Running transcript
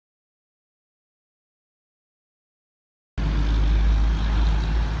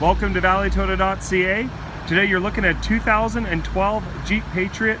Welcome to valleytoyota.ca. Today you're looking at 2012 Jeep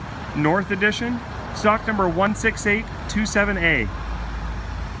Patriot North Edition, stock number 16827A.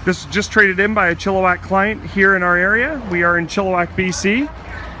 This was just traded in by a Chilliwack client here in our area. We are in Chilliwack, B.C.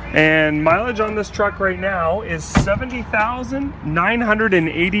 and mileage on this truck right now is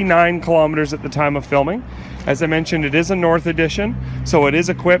 70,989 kilometers at the time of filming. As I mentioned, it is a North Edition, so it is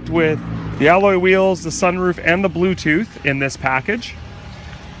equipped with the alloy wheels, the sunroof, and the Bluetooth in this package.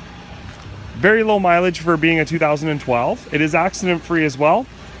 Very low mileage for being a 2012. It is accident-free as well.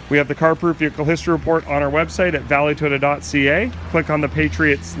 We have the CarProof Vehicle History Report on our website at valleytoyota.ca. Click on the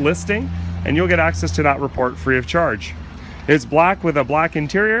Patriot's listing and you'll get access to that report free of charge. It's black with a black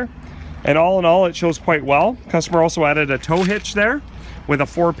interior, and all in all it shows quite well. Customer also added a tow hitch there with a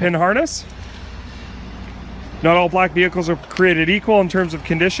 4-pin harness. Not all black vehicles are created equal in terms of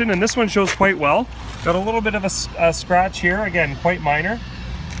condition, and this one shows quite well. Got a little bit of a scratch here, again quite minor,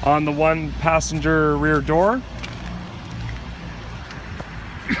 on the one passenger rear door.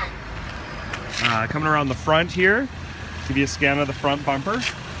 Coming around the front here, give you a scan of the front bumper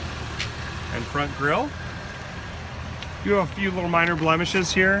and front grille. You have a few little minor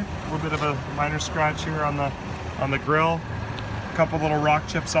blemishes here, a little bit of a minor scratch here on the grille, a couple little rock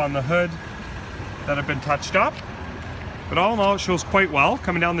chips on the hood that have been touched up, but all in all it shows quite well.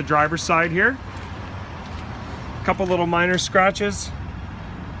 Coming down the driver's side here, a couple little minor scratches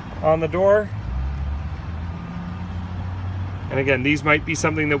on the door, and again these might be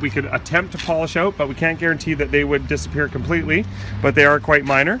something that we could attempt to polish out, but we can't guarantee that they would disappear completely, but they are quite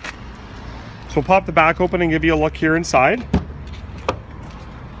minor. So we'll pop the back open and give you a look here inside.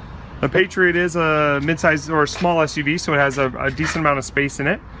 The Patriot is a mid-size or small SUV, so it has a decent amount of space in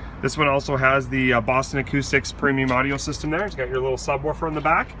it. This one also has the Boston Acoustics premium audio system there. It's got your little subwoofer in the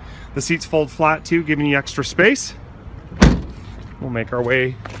back. The seats fold flat too, giving you extra space. We'll make our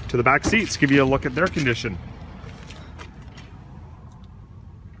way to the back seats, give you a look at their condition.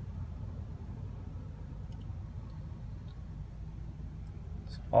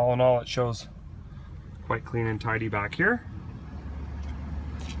 All in all, it shows quite clean and tidy back here.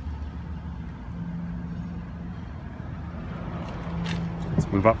 Let's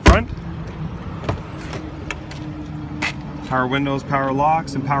move up front. Power windows, power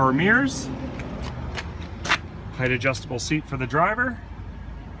locks, and power mirrors. Height adjustable seat for the driver.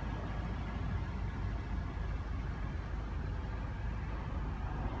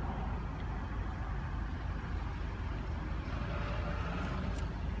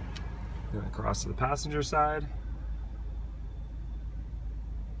 Then across to the passenger side.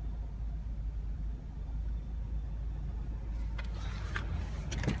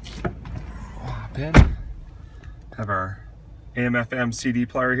 Hop in. Have our AM/FM CD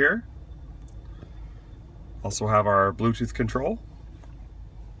player here. Also have our Bluetooth control.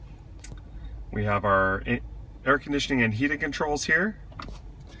 We have our air conditioning and heating controls here.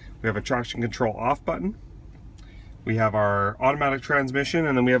 We have a traction control off button. We have our automatic transmission,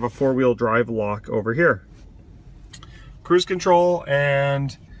 and then we have a 4-wheel drive lock over here. Cruise control,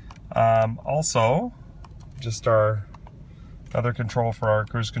 and also just our other control for our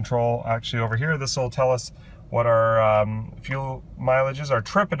cruise control. Actually over here, this will tell us what our fuel mileage is, our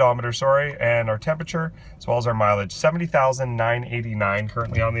trip odometer, sorry, and our temperature, as well as our mileage. 70,989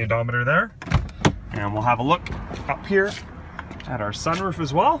 currently on the odometer there. And we'll have a look up here at our sunroof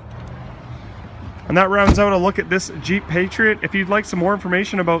as well. And that rounds out a look at this Jeep Patriot. If you'd like some more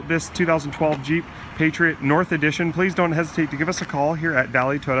information about this 2012 Jeep Patriot North Edition, please don't hesitate to give us a call here at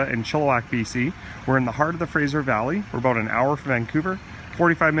Valley Toyota in Chilliwack, BC. We're in the heart of the Fraser Valley. We're about an hour from Vancouver,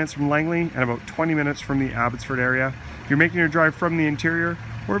 45 minutes from Langley, and about 20 minutes from the Abbotsford area. If you're making your drive from the interior,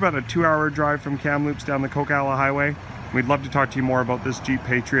 we're about a 2-hour drive from Kamloops down the Coquitlam highway. We'd love to talk to you more about this Jeep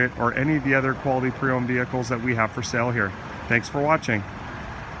Patriot or any of the other quality pre-owned vehicles that we have for sale here. Thanks for watching.